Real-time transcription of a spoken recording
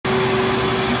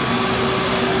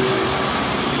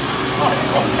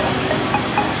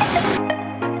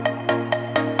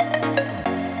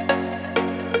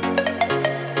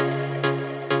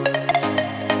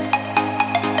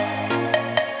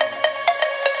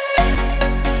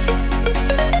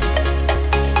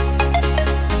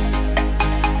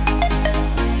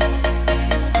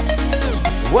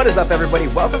What is up, everybody?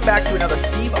 Welcome back to another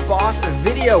Steam Boss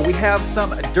video. We have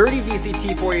some dirty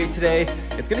VCT for you today.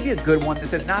 It's gonna be a good one.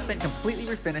 This has not been completely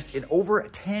refinished in over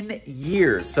 10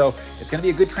 years. So it's gonna be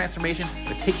a good transformation. I'm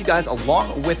gonna take you guys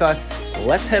along with us.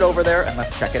 Let's head over there and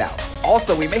let's check it out.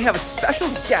 Also, we may have a special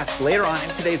guest later on in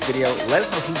today's video. Let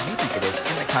us know who you think it is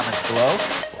in the comments below.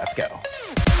 Let's go.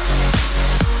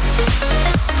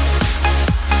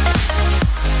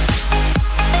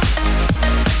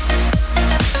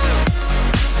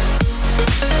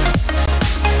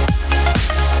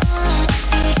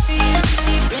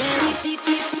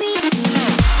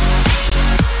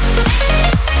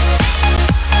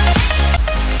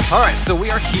 All right, so we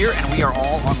are here and we are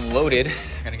all unloaded.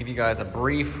 I'm gonna give you guys a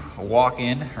brief walk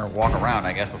in, or walk around,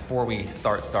 I guess, before we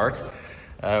start.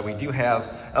 We do have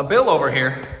a Bill over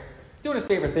here doing his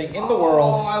favorite thing in the world.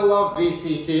 Oh, I love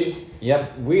VCT.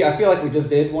 Yep, I feel like we just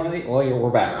did one of the, well, we're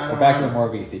back. We're back doing more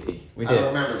VCT. We did. I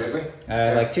don't remember, did we?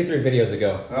 Like 2-3 videos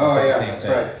ago. Oh yeah, same that's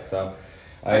thing. right. So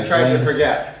I tried to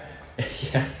forget.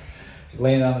 Yeah, just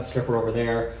laying on the stripper over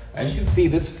there. As you can see,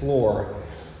 this floor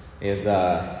is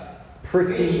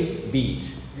pretty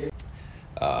beat.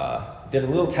 Did a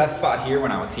little test spot here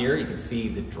when I was here. You can see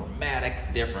the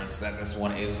dramatic difference that this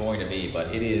one is going to be,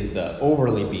 but it is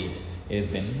overly beat. It has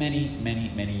been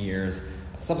many years.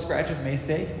 Some scratches may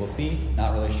stay, we'll see,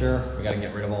 not really sure. We gotta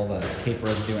get rid of all the tape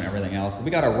residue and everything else, but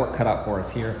we got our work cut out for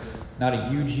us here. Not a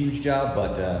huge job,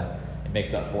 but it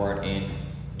makes up for it in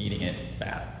needing it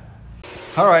bad.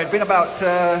 All right, been about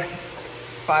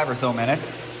 5 or so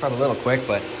minutes, probably a little quick,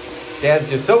 but Dad's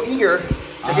just so eager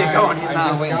to get going. He's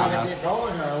not waiting enough. Get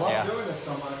going here. I love doing this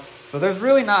so much. So there's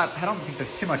really not, I don't think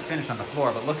there's too much finish on the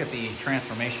floor, but look at the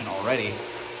transformation already.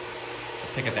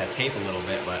 Pick at that tape a little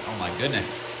bit, but oh my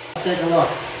goodness. Let's take a look.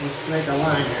 Let's make a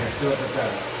line here and see what it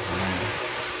does.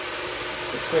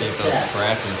 See if those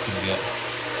scratches can get.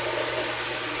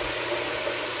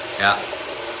 Yeah.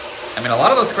 I mean, a lot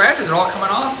of those scratches are all coming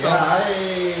off, so. Yeah,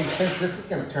 I think this is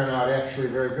going to turn out actually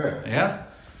very good. Yeah.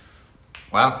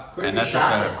 Wow. And that's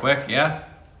just quick, yeah.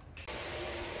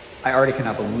 I already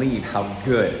cannot believe how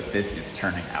good this is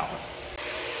turning out.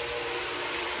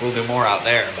 We'll do more out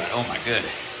there, but oh my good.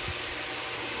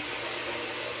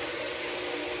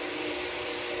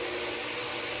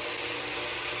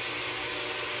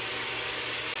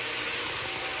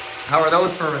 How are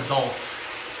those for results?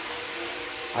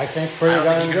 I think pretty I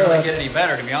don't think you good. can really get any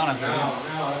better, to be honest with you.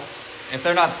 No. If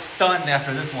they're not stunned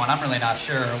after this one, I'm really not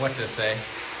sure what to say.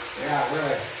 Yeah,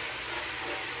 really.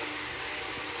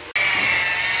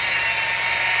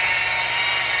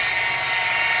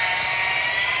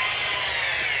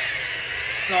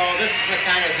 So this is the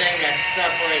kind of thing that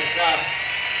separates us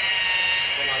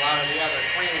from a lot of the other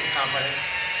cleaning companies.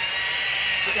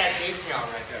 Look at that detail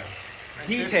right there. Right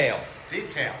Detail. there.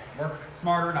 Detail. Work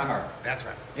smarter, not harder. That's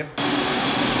right. Yep.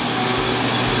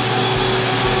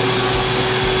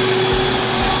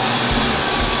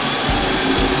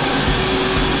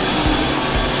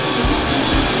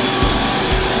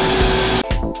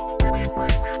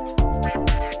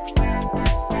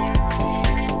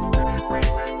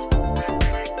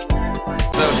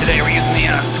 So today we're using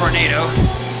the tornado.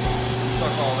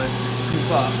 Suck all this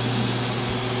goop up.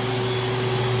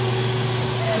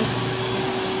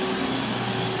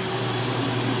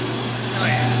 Oh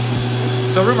yeah.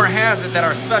 So rumor has it that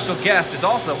our special guest is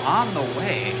also on the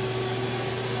way.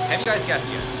 Have you guys guessed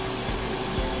yet?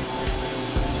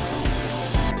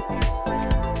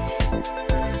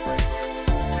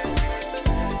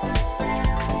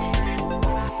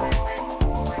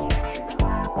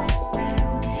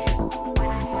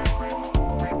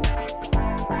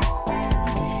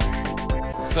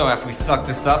 So after we suck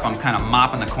this up, I'm kind of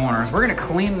mopping the corners. We're gonna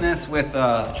clean this with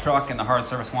the truck and the hard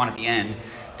surface one at the end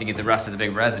to get the rest of the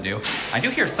big residue. I do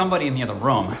hear somebody in the other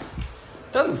room.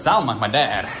 Doesn't sound like my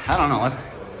dad. I don't know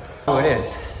who it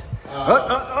is.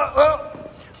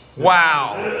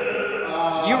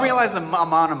 Wow. You realize the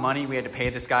amount of money we had to pay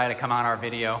this guy to come on our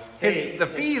video?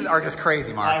 The fees are just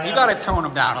crazy, Mark. You gotta tone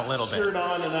them down a little bit. Shirt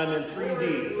on and I'm in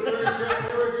 3D.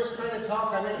 We were just trying to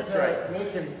talk. I'm into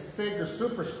making Saiger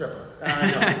super stripper.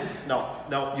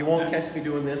 No, you won't catch me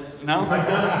doing this. No? I've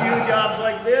done a few jobs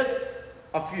like this.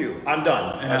 A few. I'm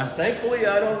done. Yeah. Thankfully,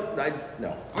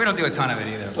 no. We don't do a ton of it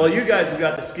either. Well, you guys have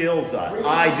got the skills on.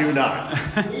 I do not.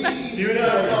 Do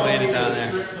not call Laid me it down to there.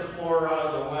 strip the floor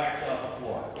out, the wax off the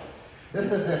floor.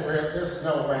 This isn't real. There's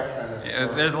no wax on this. Yeah,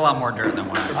 there's a lot more dirt than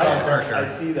one. For sure. I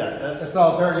see that. It's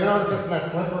all dirt. You notice it's not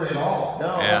slippery at all.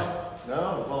 No. Yeah.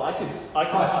 No. Well, I could.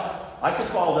 I could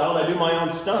fall down. I do my own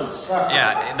stunts.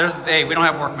 Yeah, hey, we don't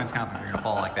have workman's comp if you're gonna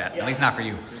fall like that. At least not for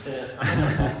you.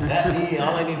 That knee,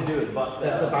 all I need to do is bust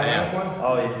that. That's a bionic one?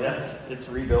 Oh yeah, it's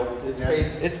rebuilt.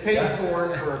 It's paid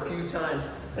for a few times.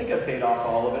 I think I paid off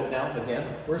all of it now again.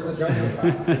 Where's the junction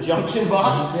box? The junction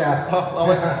box? Yeah.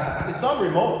 Well, it's on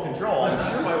remote control.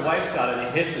 I'm sure my wife's got it and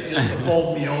it hits it just to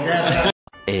fold me over.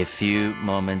 A few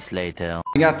moments later.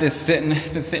 We got this sitting,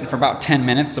 it's been sitting for about 10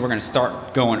 minutes, so we're gonna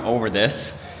start going over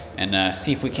this and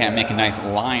see if we can't make a nice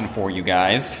line for you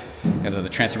guys because of the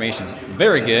transformation's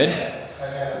very good.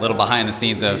 A little behind the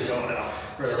scenes of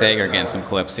Saiger getting some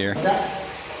clips here.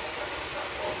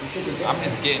 I'm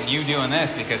just getting you doing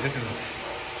this because this is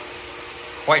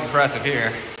quite impressive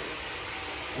here.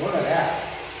 Look at that.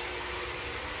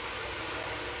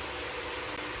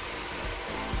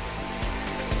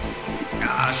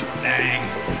 Gosh, dang.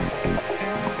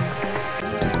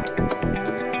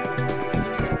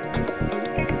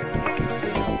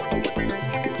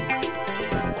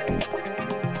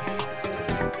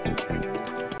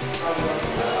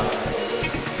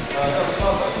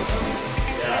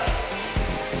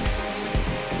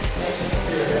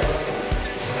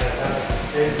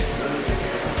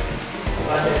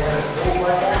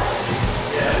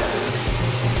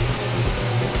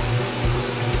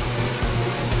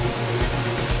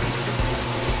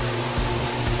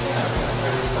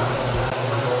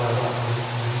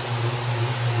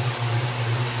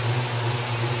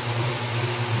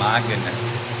 My goodness.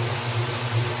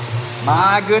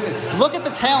 My goodness. Look at the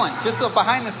talent, just so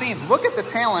behind the scenes. Look at the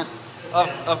talent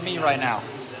of me right now.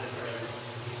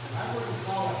 I wouldn't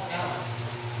call it talent.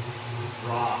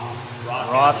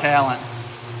 Raw talent.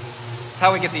 That's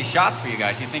how we get these shots for you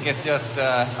guys. You think it's just,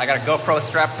 I got a GoPro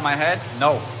strapped to my head?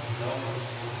 No.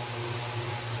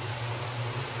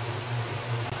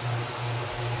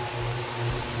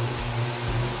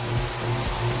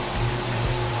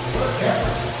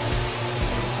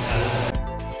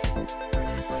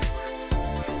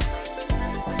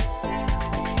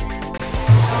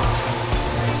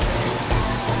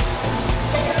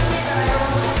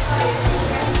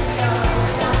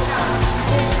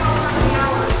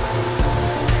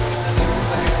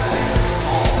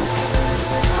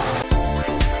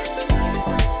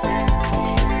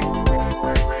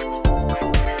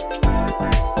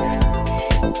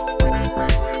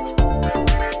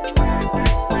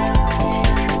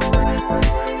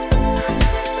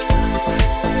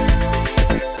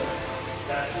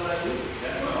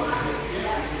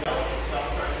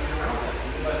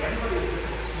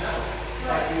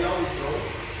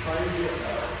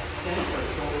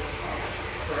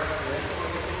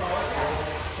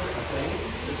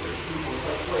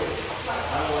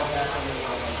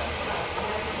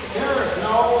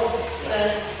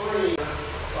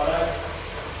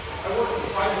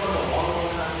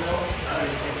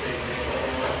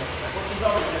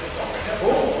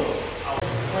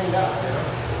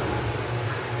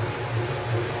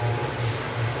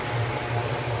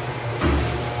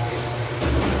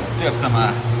 Do have some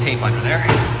tape under there.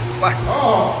 What?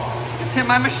 Oh! Just hit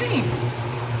my machine.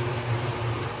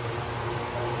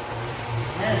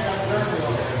 Man, it's got dirty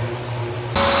over there.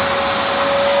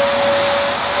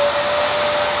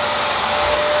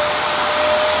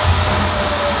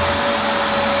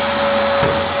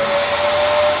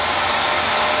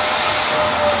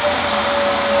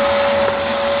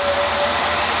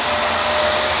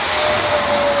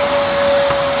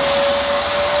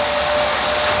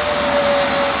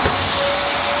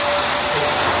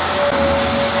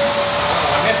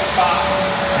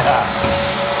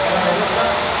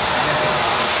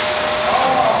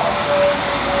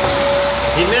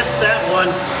 He missed that one.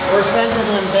 We're sending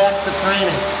him back to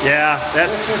training. Yeah,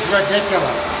 that's. This is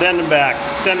ridiculous. Send him back.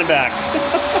 Send him back.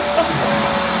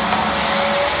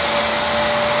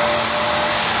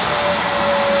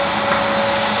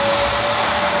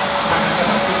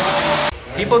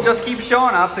 People just keep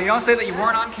showing up, so you don't say that you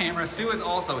weren't on camera. Sue is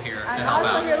also here to I'm help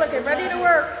also out. here looking ready to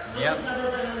work. Yep.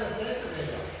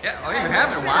 Yeah, oh, you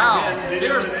haven't? Wow.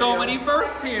 There are so many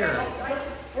firsts here.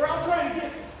 We're all trying to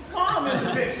get Mom in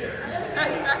the picture.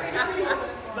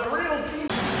 The real scene.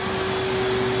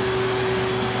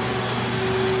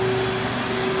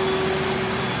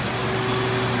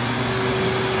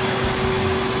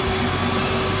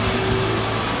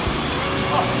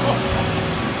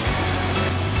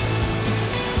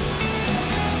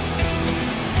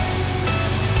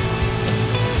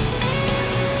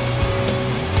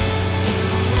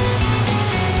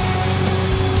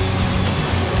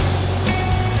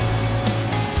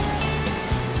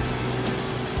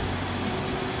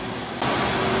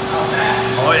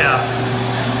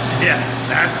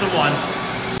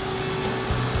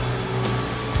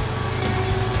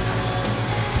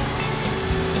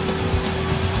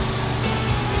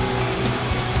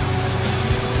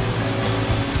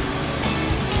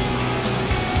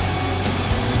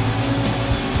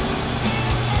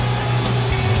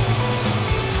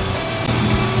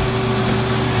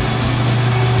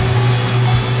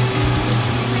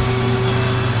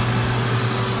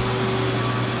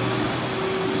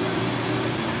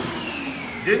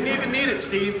 didn't even need it,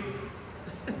 Steve.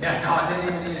 Yeah, no, I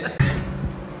didn't even need it.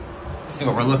 Let's see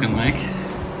what we're looking like.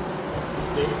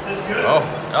 That's good.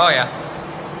 Oh yeah.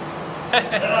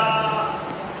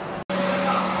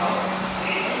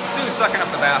 Sue's sucking up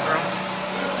the bathrooms.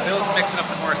 Bill's mixing up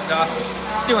some more stuff.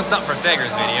 Doing something for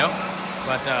Saiger's video.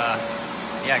 But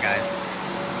yeah, guys.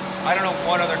 I don't know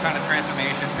what other kind of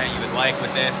transformation that you would like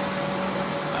with this.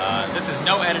 This is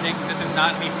no editing. This is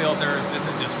not me filters. This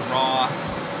is just raw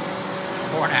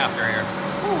before and after here.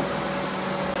 Whew.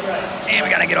 And we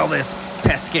gotta get all this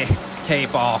pesky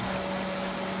tape off.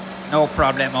 No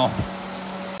problemo.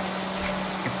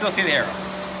 You can still see the arrow.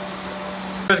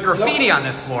 There's graffiti on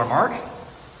this floor, Mark.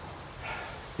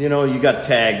 You know, you got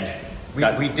tagged.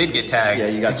 We did get tagged.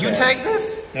 Yeah, you got Did you tag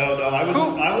this? No, I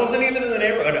wasn't even in the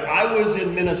neighborhood. I was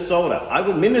in Minnesota.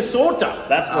 Minnesota.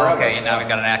 That's where I was. Okay, and now he's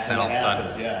got an accent all of a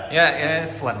sudden. Yeah,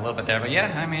 it's flooding a little bit there, but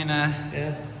yeah, I mean,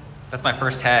 yeah. That's my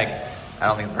first tag. I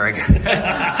don't think it's very good.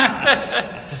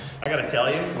 I gotta tell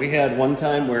you, we had one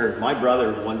time where my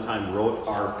brother one time wrote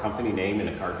our company name in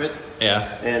a carpet.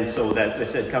 Yeah. And so that they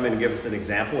said, come in and give us an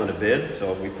example and a bid.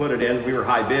 So we put it in, we were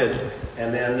high bid.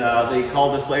 And then they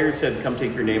called us later and said, come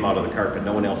take your name out of the carpet.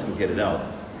 No one else can get it out.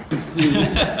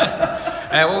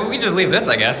 Well, we just leave this,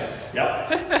 I guess.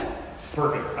 Yep.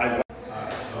 Perfect.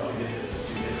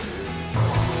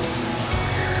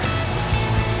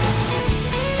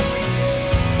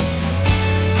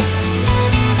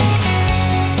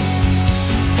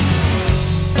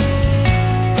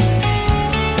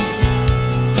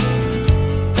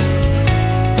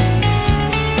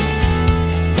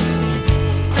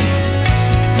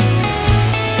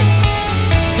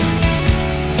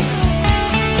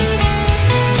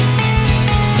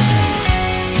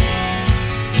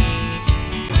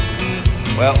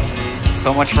 Well,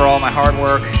 so much for all my hard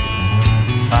work.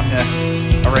 Time to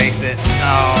erase it.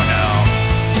 Oh no.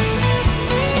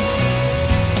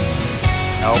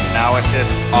 Nope, now it's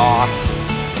just os.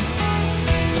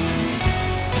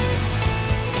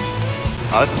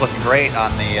 Oh, this is looking great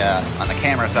on the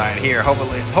camera side here.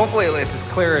 Hopefully it's as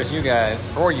clear as you guys,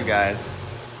 for you guys,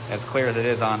 as clear as it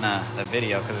is on the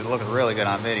video, because it looks really good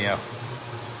on video.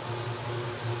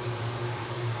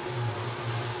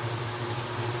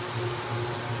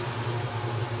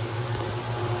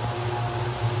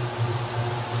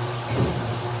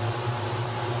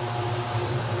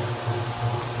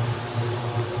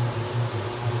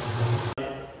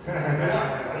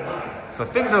 So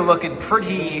things are looking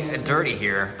pretty dirty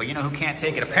here, but you know who can't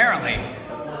take it apparently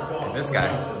is this guy.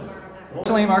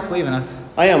 Actually, Mark's leaving us.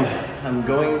 I am. I'm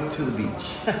going to the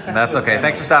beach. That's okay.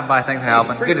 Thanks for stopping by. Thanks for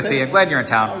helping. Good to see you. Glad you're in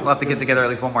town. We'll have to get together at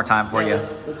least one more time for you.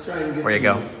 Let's try and get Where you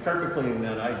some go. carpet cleaning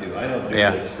that I do. I don't do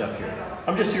this stuff here.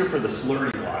 I'm just here for the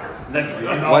slurry water.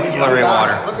 What slurry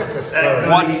water? Look at this slurry.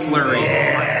 One slurry.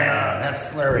 Yeah,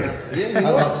 that's slurry. I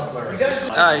love slurry.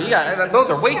 You got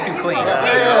those are way too clean.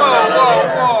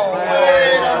 Whoa.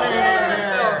 Wait a minute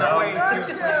here. Those are way too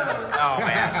clean. Oh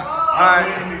man. All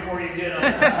right. Before you get on.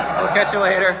 We'll catch you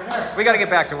later. We got to get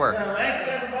back to work. Thanks,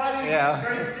 everybody. Yeah.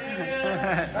 Great seeing you.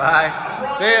 Bye.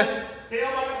 See ya.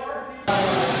 Tail light work.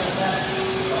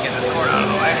 Get this cord out of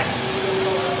the way.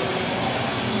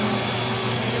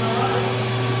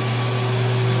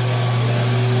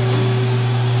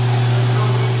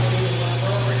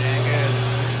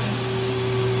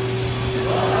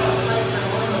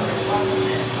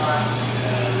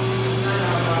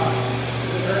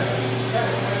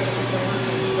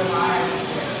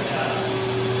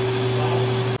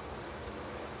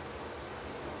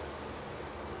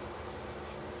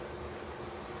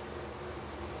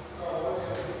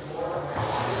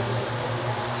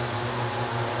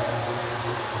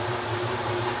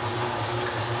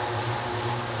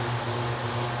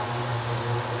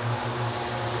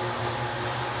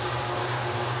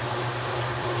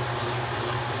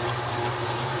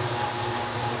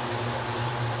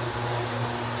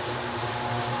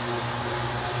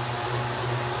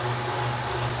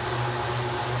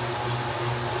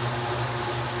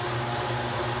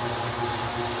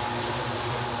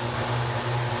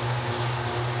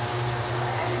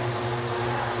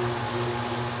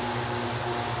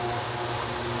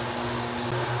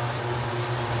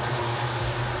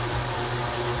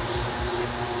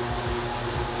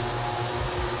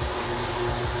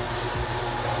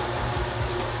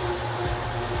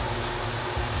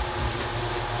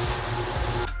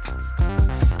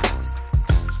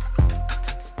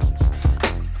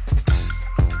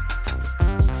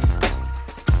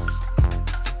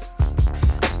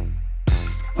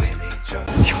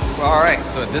 All right,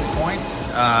 so at this point,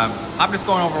 I'm just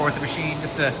going over with the machine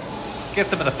just to get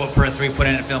some of the footprints we put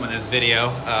in and filming this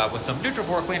video with some neutral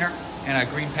pore cleaner. and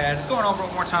a green pad. Just going over it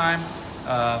one more time,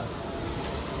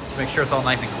 just to make sure it's all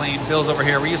nice and clean. Bill's over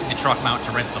here. We're using the truck mount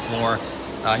to rinse the floor.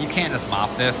 You can't just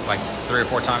mop this like 3 or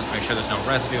 4 times to make sure there's no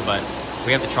residue, but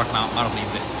we have the truck mount. Might as well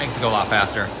use it. Makes it go a lot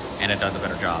faster, and it does a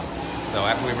better job. So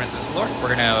after we rinse this floor, we're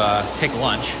gonna take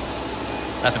lunch.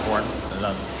 That's important.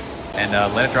 And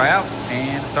let it dry out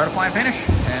and start applying finish.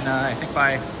 And I think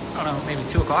by, I don't know, maybe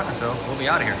 2 o'clock or so, we'll be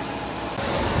out of here.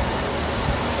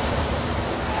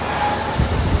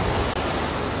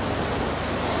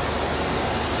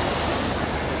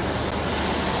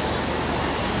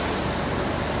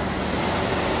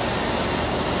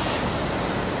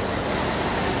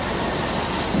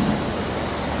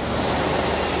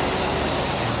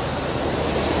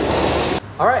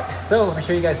 All right, so let me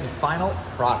show you guys the final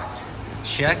product.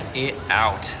 Check it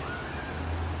out.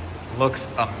 Looks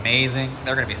amazing.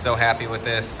 They're gonna be so happy with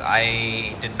this.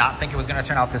 I did not think it was gonna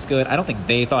turn out this good. I don't think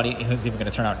they thought it was even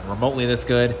gonna turn out remotely this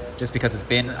good, just because it's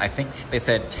been, I think they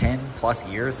said 10+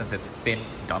 years since it's been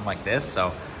done like this.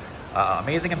 So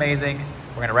amazing, amazing.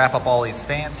 We're gonna wrap up all these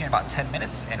fans here in about 10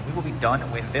 minutes, and we will be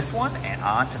done with this one and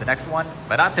on to the next one,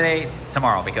 but not today,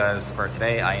 tomorrow, because for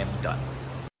today I am done.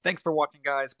 Thanks for watching,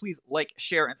 guys. Please like,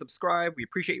 share, and subscribe. We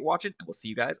appreciate you watching, and we'll see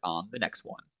you guys on the next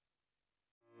one.